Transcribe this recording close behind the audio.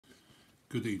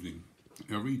Good evening.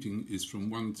 Our reading is from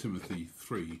 1 Timothy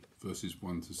 3, verses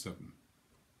 1 to 7.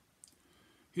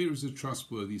 Here is a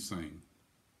trustworthy saying: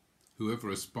 whoever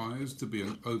aspires to be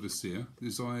an overseer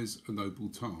desires a noble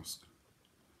task.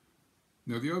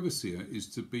 Now the overseer is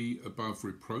to be above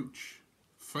reproach,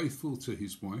 faithful to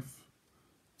his wife,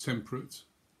 temperate,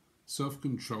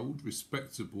 self-controlled,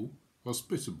 respectable,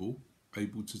 hospitable,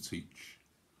 able to teach,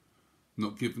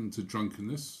 not given to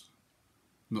drunkenness,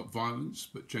 not violent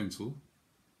but gentle,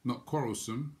 not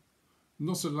quarrelsome,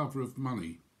 not a lover of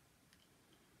money.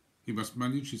 He must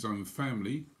manage his own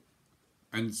family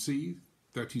and see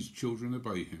that his children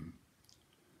obey him,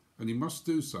 and he must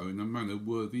do so in a manner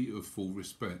worthy of full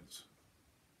respect.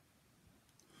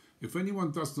 If anyone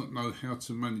does not know how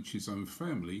to manage his own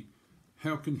family,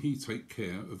 how can he take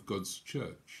care of God's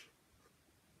church?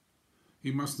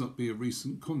 He must not be a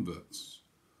recent convert,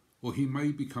 or he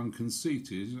may become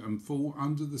conceited and fall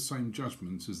under the same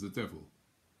judgment as the devil.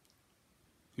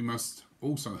 He must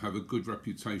also have a good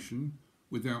reputation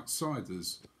with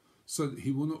outsiders, so that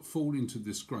he will not fall into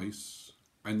disgrace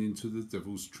and into the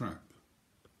devil's trap.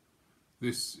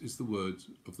 This is the word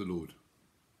of the Lord.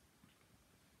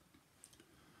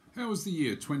 How has the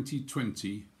year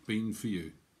 2020 been for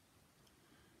you?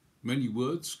 Many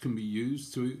words can be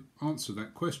used to answer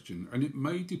that question, and it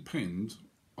may depend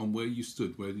on where you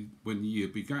stood when the year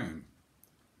began.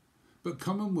 But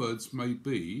common words may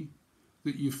be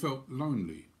that you felt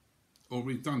lonely, or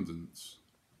redundant,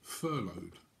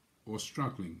 furloughed, or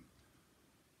struggling,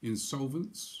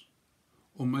 insolvent,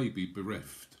 or maybe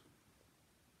bereft.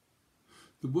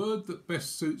 The word that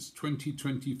best suits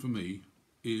 2020 for me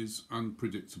is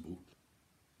unpredictable.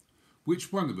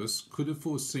 Which one of us could have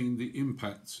foreseen the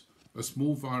impact a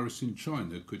small virus in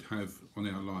China could have on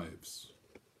our lives?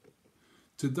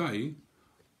 Today,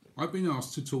 I've been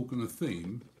asked to talk on a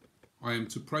theme: I am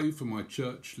to pray for my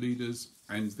church leaders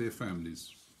and their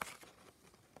families.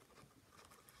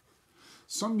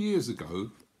 Some years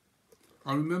ago,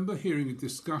 I remember hearing a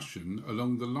discussion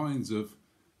along the lines of,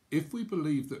 if we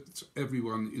believe that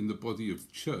everyone in the body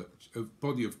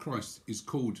of Christ is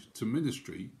called to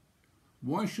ministry,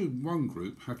 why should one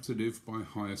group have to live by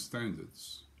higher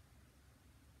standards?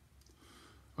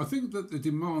 I think that the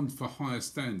demand for higher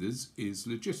standards is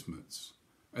legitimate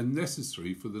and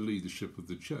necessary for the leadership of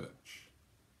the church.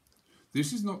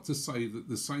 This is not to say that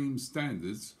the same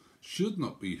standards should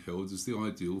not be held as the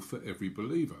ideal for every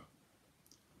believer.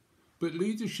 But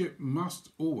leadership must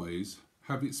always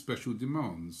have its special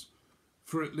demands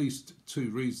for at least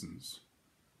two reasons.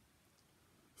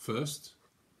 First,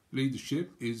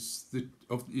 leadership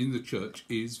in the church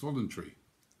is voluntary.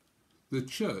 The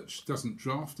church doesn't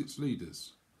draft its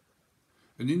leaders.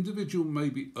 An individual may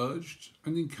be urged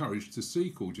and encouraged to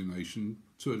seek ordination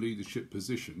to a leadership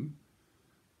position,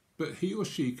 but he or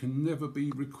she can never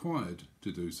be required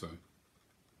to do so.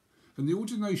 And the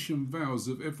ordination vows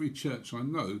of every church I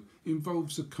know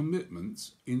involves a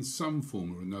commitment in some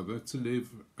form or another to live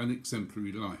an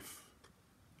exemplary life.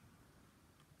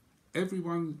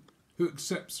 Everyone who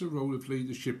accepts a role of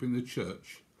leadership in the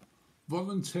church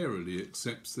voluntarily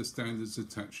accepts the standards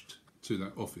attached to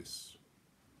that office.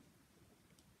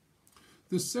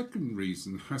 The second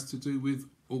reason has to do with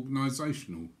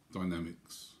organisational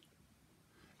dynamics.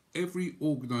 Every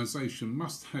organisation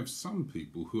must have some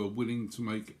people who are willing to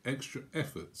make extra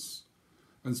efforts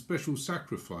and special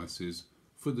sacrifices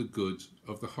for the good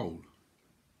of the whole.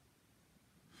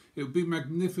 It would be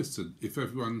magnificent if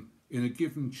everyone in a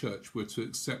given church were to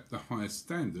accept the highest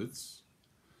standards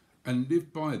and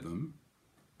live by them,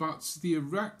 but the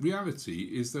reality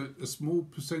is that a small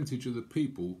percentage of the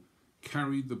people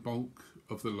carry the bulk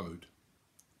of the load.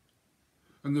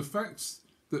 And the fact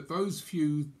that those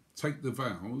few take the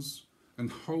vows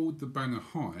and hold the banner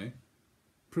high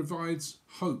provides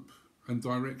hope and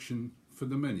direction for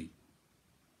the many.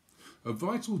 A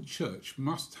vital church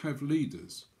must have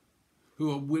leaders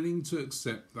who are willing to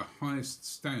accept the highest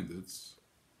standards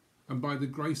and, by the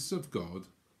grace of God,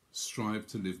 strive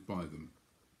to live by them.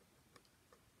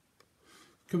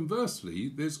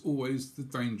 Conversely, there's always the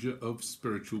danger of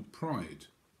spiritual pride.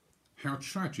 How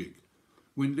tragic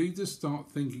when leaders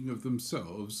start thinking of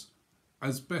themselves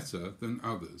as better than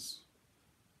others.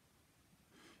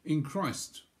 In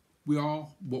Christ, we are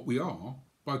what we are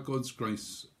by God's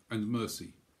grace and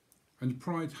mercy, and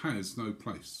pride has no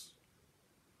place.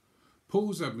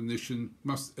 Paul's admonition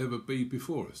must ever be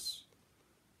before us.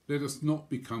 Let us not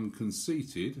become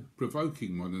conceited,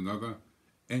 provoking one another,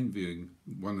 envying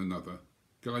one another.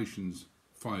 Galatians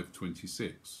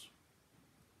 5:26.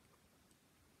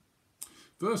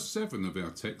 Verse 7 of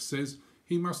our text says,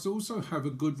 he must also have a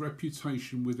good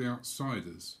reputation with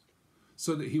outsiders,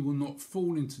 so that he will not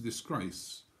fall into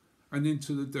disgrace and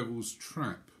into the devil's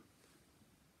trap.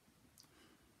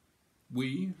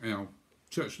 We, our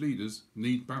church leaders,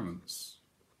 need balance.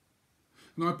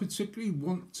 And I particularly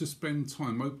want to spend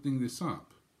time opening this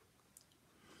up.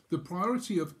 The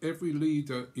priority of every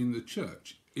leader in the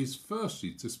church is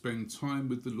firstly to spend time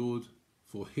with the Lord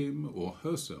for him or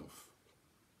herself.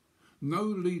 No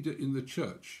leader in the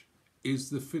church is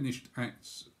the finished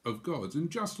act of God. And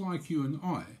just like you and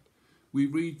I, we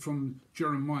read from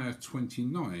Jeremiah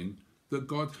 29 that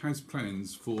God has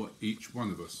plans for each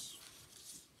one of us.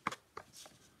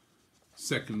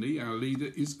 Secondly, our leader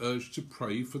is urged to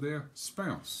pray for their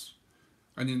spouse.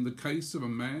 And in the case of a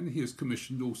man, he is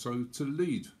commissioned also to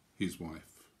lead his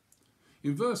wife.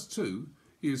 In verse 2,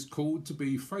 he is called to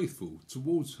be faithful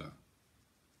towards her.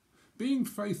 Being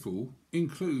faithful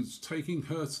includes taking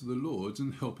her to the Lord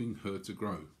and helping her to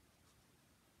grow.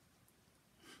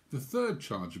 The third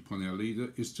charge upon our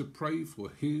leader is to pray for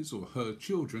his or her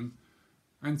children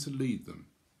and to lead them.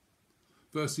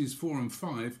 Verses 4 and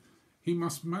 5, he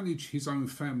must manage his own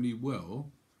family well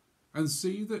and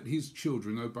see that his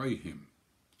children obey him.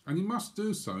 And he must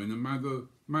do so in a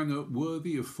manner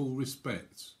worthy of full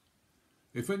respect.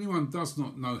 If anyone does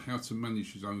not know how to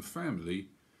manage his own family,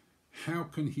 how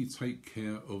can he take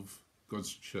care of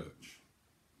God's church?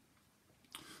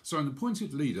 So an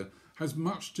appointed leader has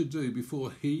much to do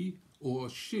before he or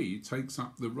she takes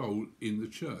up the role in the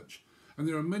church. And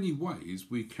there are many ways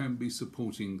we can be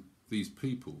supporting these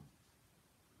people.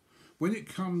 When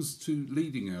it comes to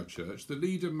leading our church, the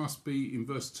leader must be, in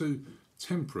verse 2,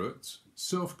 temperate,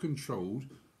 self-controlled,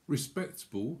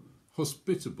 respectable,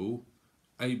 hospitable,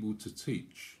 able to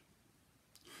teach.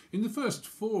 In the first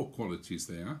four qualities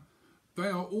there, they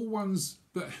are all ones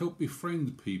that help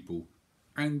befriend people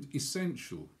and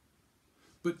essential.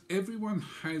 But everyone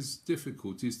has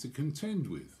difficulties to contend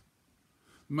with.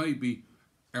 Maybe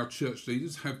our church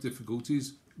leaders have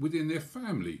difficulties within their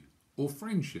family or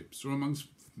friendships or amongst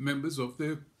members of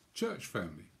their church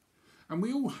family. And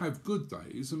we all have good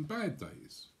days and bad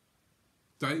days.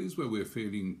 Days where we're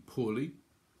feeling poorly,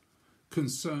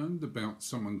 concerned about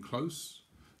someone close,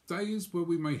 days where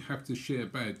we may have to share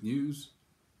bad news,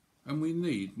 and we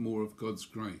need more of God's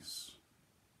grace.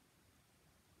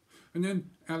 And then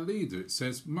our leader, it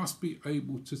says, must be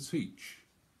able to teach.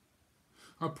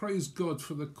 I praise God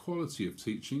for the quality of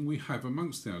teaching we have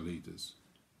amongst our leaders.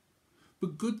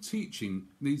 But good teaching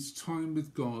needs time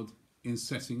with God in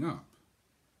setting up.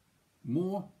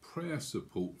 More prayer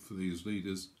support for these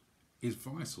leaders is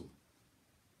vital.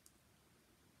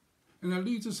 And our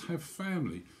leaders have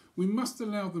family. We must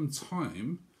allow them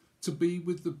time to be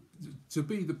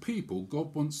the people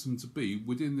God wants them to be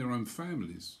within their own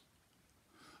families.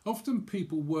 Often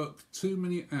people work too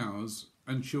many hours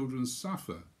and children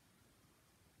suffer.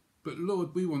 But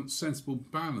Lord, we want sensible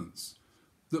balance,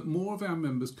 that more of our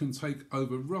members can take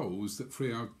over roles that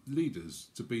free our leaders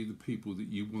to be the people that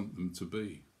you want them to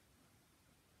be.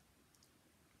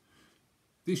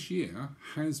 This year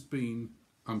has been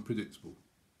unpredictable.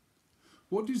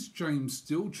 What is James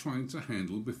still trying to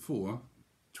handle before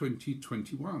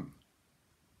 2021?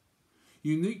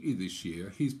 Uniquely this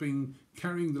year, he's been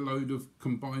carrying the load of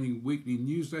combining weekly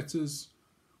newsletters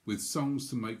with songs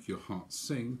to make your heart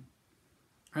sing,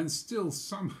 and still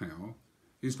somehow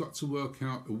he's got to work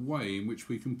out a way in which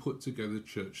we can put together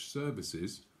church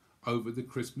services over the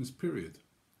Christmas period.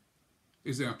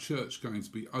 Is our church going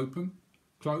to be open,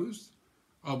 closed?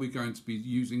 Are we going to be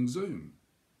using Zoom?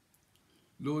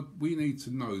 Lord, we need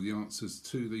to know the answers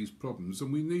to these problems,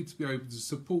 and we need to be able to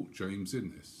support James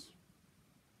in this.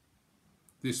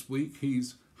 This week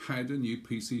he's had a new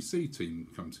PCC team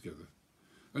come together.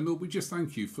 And Lord, we just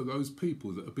thank you for those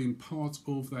people that have been part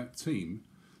of that team,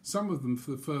 some of them for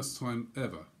the first time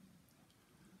ever.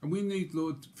 And we need,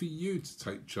 Lord, for you to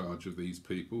take charge of these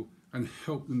people and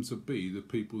help them to be the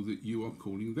people that you are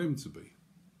calling them to be.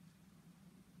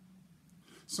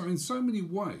 So in so many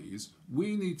ways,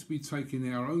 we need to be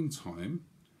taking our own time,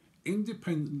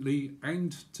 independently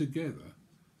and together,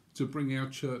 to bring our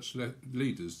church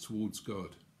leaders towards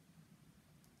God.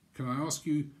 Can I ask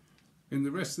you, in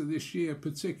the rest of this year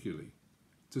particularly,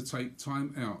 to take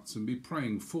time out and be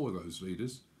praying for those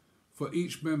leaders, for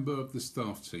each member of the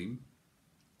staff team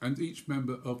and each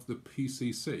member of the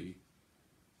PCC,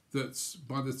 that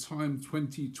by the time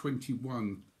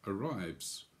 2021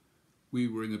 arrives, we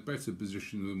were in a better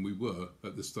position than we were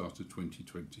at the start of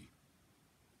 2020.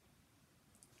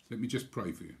 Let me just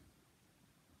pray for you.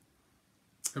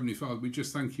 Heavenly Father, we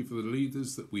just thank you for the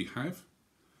leaders that we have.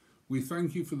 We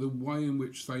thank you for the way in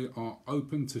which they are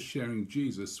open to sharing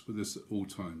Jesus with us at all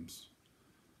times.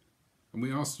 And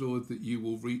we ask, Lord, that you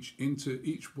will reach into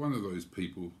each one of those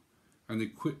people and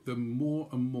equip them more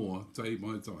and more day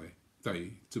by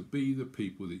day to be the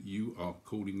people that you are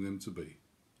calling them to be.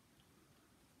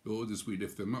 Lord, as we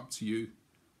lift them up to you,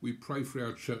 we pray for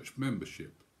our church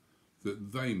membership,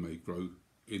 that they may grow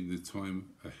in the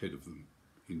time ahead of them.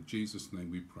 In Jesus'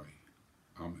 name we pray.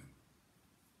 Amen.